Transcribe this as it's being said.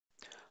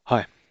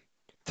Hi,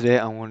 today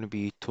I'm going to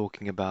be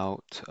talking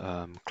about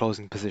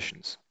closing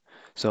positions.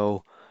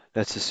 So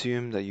let's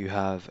assume that you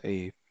have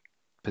a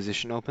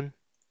position open,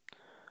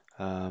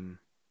 um,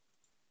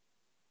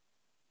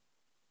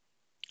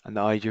 and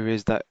the idea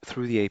is that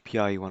through the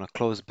API you want to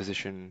close the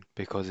position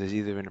because it's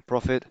either in a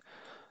profit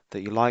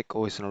that you like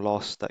or it's in a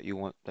loss that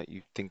you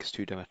think is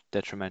too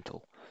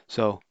detrimental.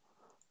 So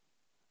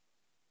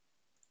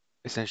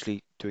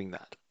essentially doing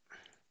that.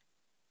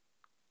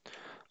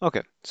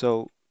 Okay,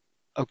 so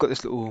I've got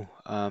this little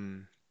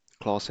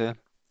class here.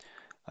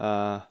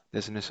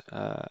 There's an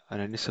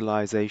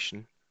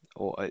initialization,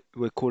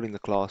 we're calling the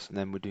class and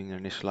then we're doing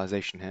an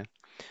initialization here.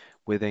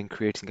 We're then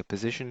creating a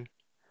position.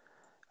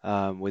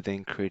 We're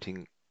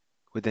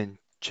then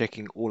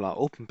checking all our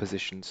open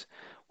positions.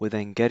 We're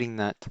then getting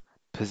that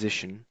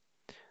position,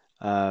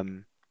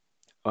 um,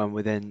 and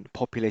we're then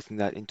populating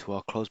that into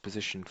our close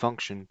position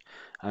function,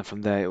 and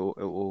from there it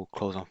will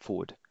close on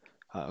forward,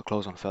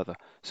 close on further.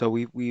 So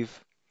we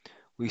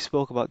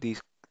spoke about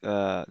this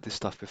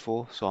stuff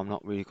before, so I'm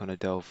not really going to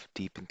delve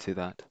deep into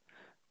that.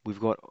 We've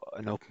got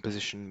an open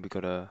position. We've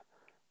got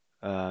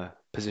a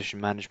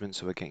position management,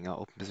 so we're getting our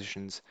open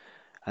positions,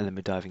 and then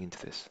we're diving into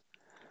this.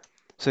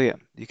 So yeah,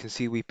 you can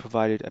see we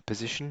provided a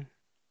position.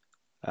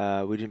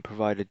 We didn't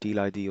provide a deal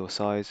ID or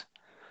size.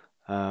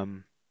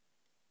 Um,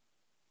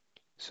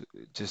 so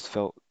it just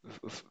felt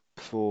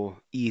for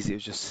ease, it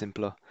was just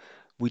simpler.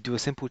 We do a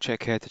simple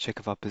check here to check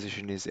if our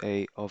position is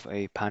a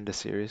panda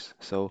series.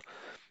 So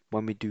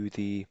when we do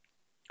the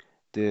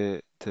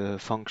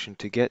function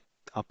to get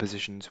our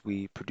positions,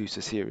 we produce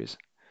a series,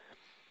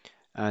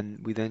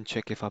 and we then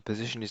check if our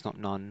position is not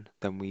none.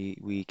 Then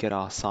we get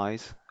our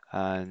size,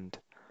 and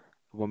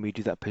when we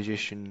do that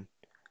position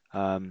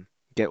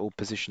get all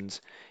positions,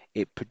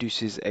 it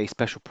produces a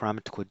special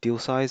parameter called deal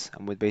size,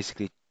 and we're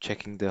basically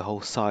checking the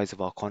whole size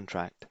of our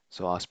contract.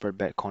 So our spread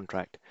bet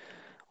contract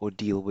or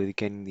deal, we're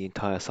getting the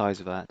entire size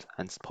of that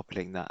and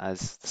populating that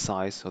as the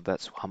size. So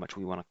that's how much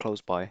we want to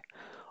close by.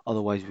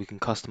 Otherwise, we can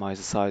customize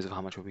the size of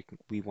how much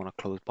we want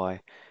to close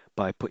by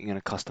putting in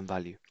a custom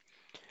value.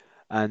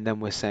 And then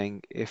we're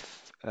saying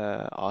if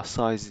our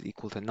size is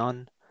equal to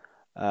none.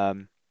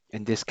 Um,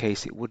 in this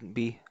case, it wouldn't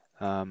be.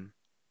 Um,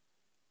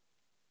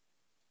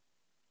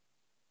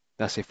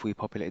 that's if we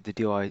populate the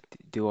deal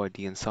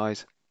ID and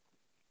size.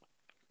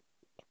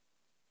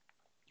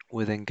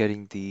 We're then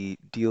getting the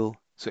deal.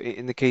 So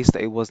in the case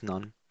that it was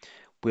none,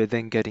 we're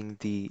then getting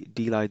the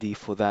deal ID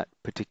for that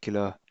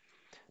particular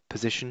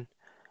position,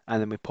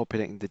 and then we're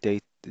populating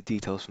the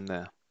details from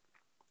there.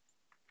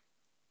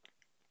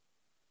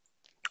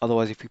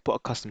 Otherwise, if we put a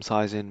custom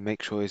size in,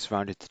 make sure it's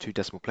rounded to two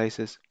decimal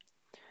places,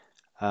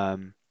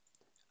 um,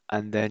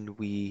 and then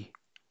we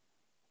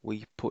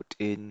put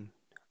in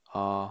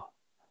our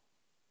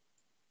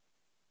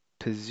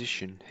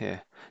position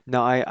here.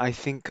 Now, I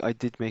think I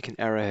did make an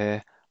error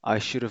here. I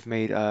should have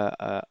made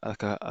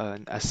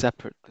a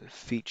separate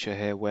feature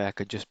here where I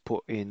could just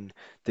put in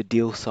the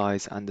deal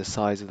size and the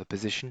size of the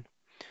position.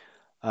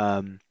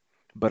 Um,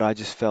 but I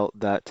just felt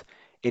that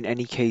in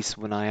any case,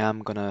 when I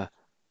am gonna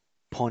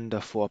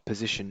ponder for a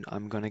position,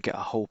 I'm gonna get a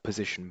whole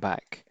position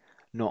back,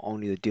 not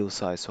only the deal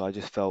size. So I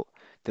just felt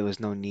there was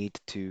no need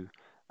to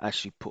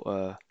actually put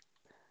a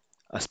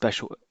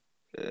special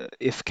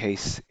if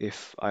case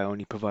if I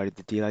only provided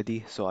the deal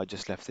ID, so I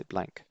just left it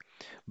blank.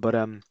 But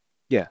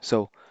yeah,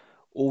 so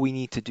all we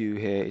need to do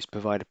here is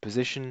provide a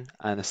position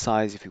and a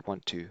size if we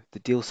want to. The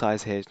deal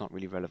size here is not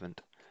really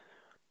relevant.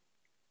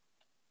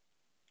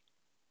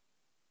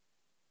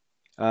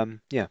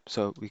 Yeah,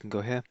 so we can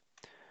go here,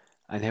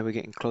 and here we're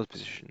getting closed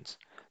positions.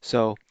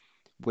 So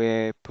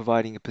we're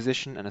providing a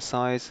position and a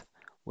size.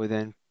 We're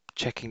then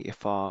checking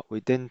if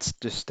we're then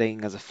just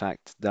stating as a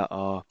fact that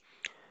our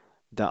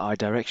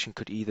direction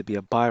could either be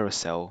a buy or a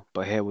sell,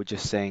 but here we're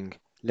just saying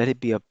let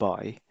it be a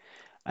buy,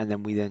 and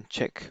then we then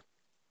check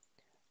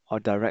our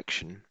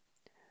direction,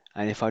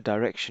 and if our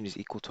direction is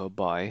equal to a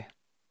buy,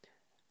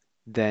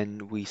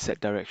 then we set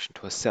direction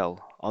to a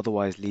sell,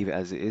 otherwise leave it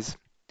as it is.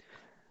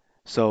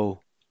 So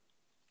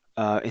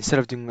instead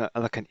of doing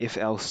like an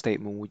if-else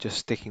statement, we're just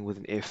sticking with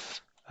an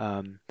if.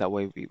 That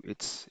way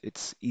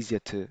it's easier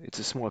it's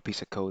a smaller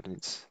piece of code and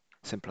it's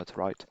simpler to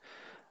write.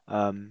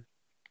 Um,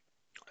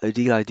 the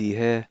deal ID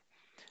here,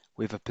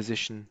 we have a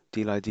position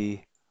deal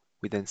ID,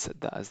 we then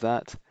set that as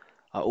that.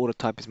 Our order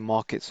type is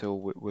market, so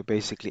we're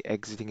basically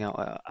exiting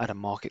out at a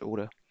market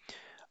order.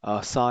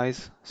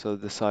 Size, so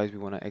the size we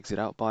want to exit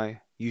out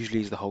by,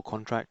 usually is the whole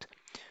contract.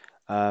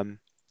 Um,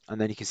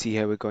 and then you can see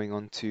here we're going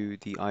on to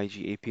the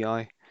IG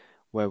API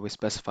where we're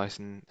specif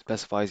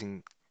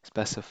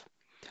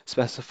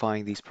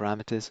specifying these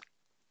parameters.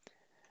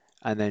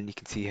 And then you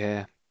can see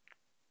here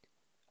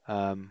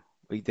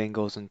it then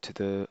goes into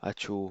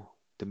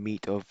the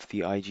meat of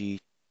the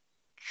IG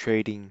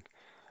trading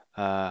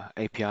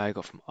API I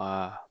got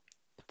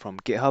from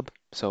GitHub.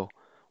 So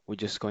we're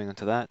just going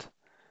onto that.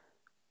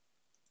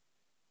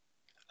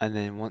 And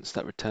then once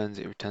that returns,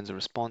 it returns a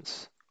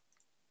response.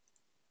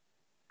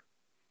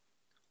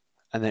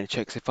 And then it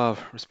checks if our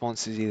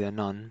response is either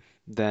none,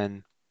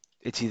 then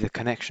it's either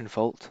connection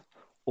fault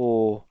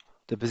or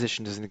the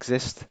position doesn't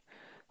exist.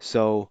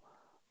 So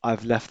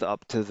I've left it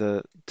up to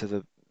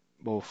the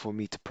well for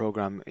me to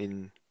program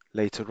in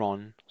later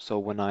on. So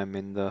when I'm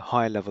in the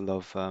higher level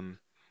of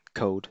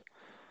code,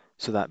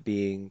 so that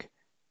being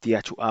the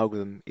actual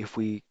algorithm, if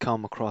we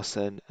come across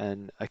a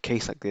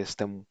case like this,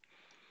 then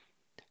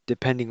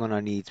depending on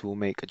our needs, we'll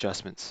make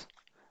adjustments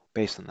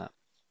based on that,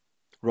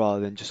 rather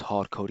than just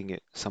hard coding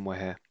it somewhere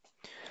here.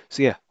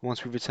 So yeah,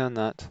 once we return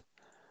that,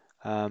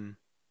 um,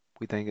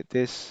 we then get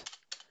this,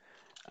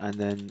 and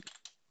then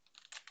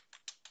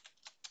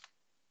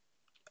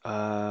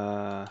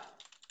uh,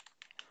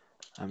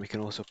 and we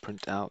can also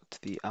print out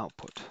the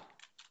output.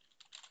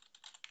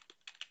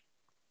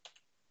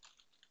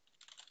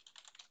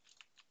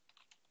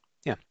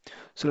 Yeah,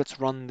 so let's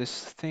run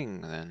this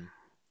thing then.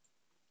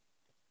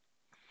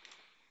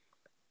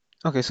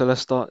 Okay, so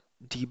let's start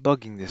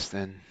debugging this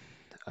then.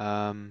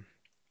 Um,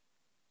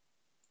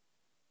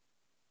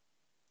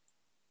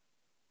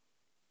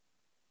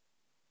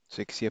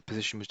 so you can see a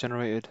position was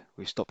generated.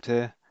 We stopped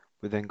here.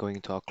 We're then going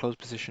into our close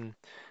position.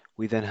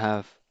 We then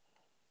have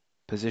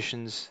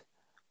positions,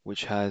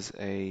 which has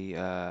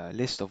a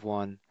list of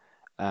one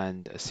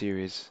and a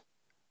series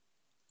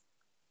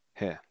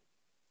here.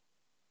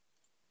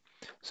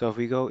 So if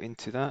we go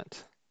into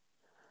that,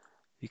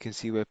 you can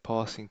see we're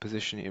passing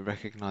position. It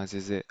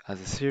recognizes it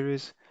as a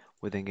series.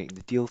 We're then getting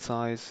the deal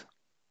size.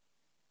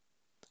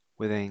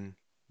 We're then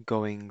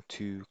going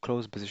to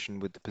close position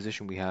with the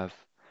position we have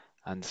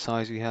and the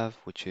size we have,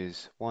 which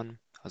is 1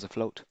 as a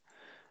float.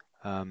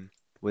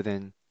 We're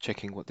then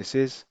checking what this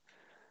is.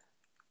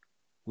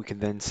 We can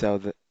then say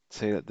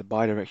that the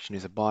buy direction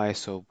is a buy,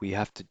 so we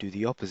have to do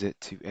the opposite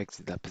to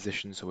exit that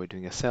position. So we're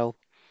doing a sell.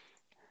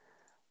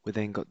 We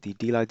then got the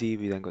deal ID.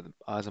 We then got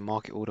as a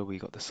market order, we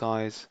got the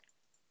size,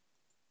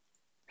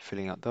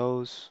 filling out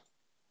those.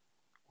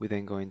 We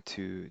then go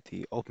into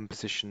the open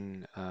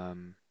position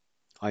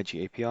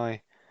IG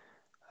API.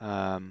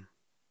 Um,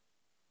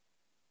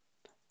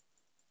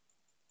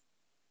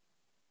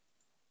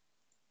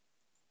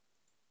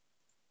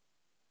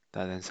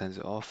 that then sends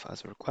it off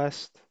as a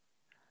request.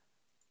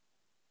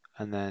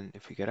 And then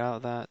if we get out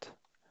of that,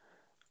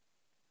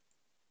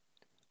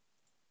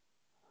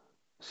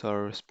 so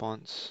our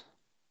response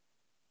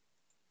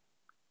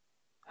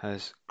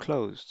has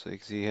closed. So you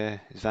can see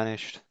here it's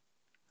vanished.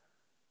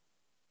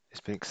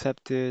 It's been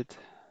accepted.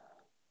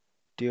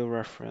 Deal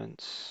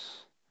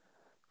reference,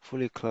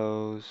 fully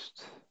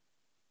closed.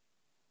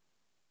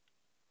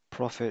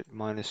 Profit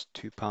minus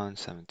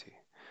 £2.70.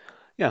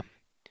 Yeah,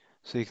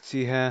 so you can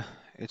see here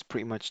it's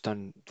pretty much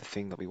done the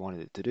thing that we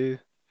wanted it to do.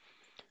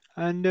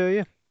 And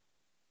yeah,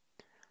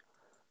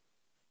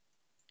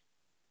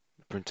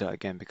 print it out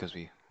again because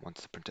we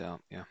wanted to print it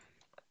out. Yeah.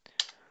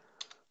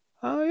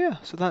 Yeah,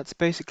 so that's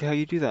basically how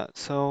you do that.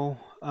 So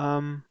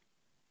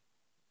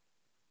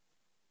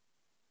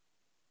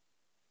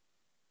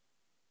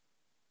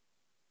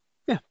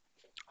yeah,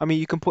 I mean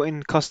you can put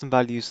in custom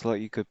values,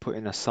 like you could put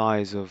in a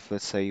size of,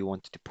 let's say you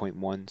wanted to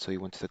 0.1, so you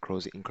wanted to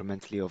close it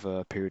incrementally over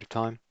a period of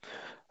time.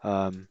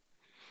 Um,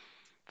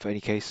 for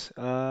any case,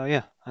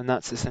 yeah, and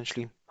that's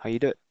essentially how you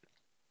do it.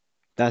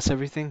 That's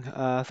everything.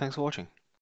 Thanks for watching.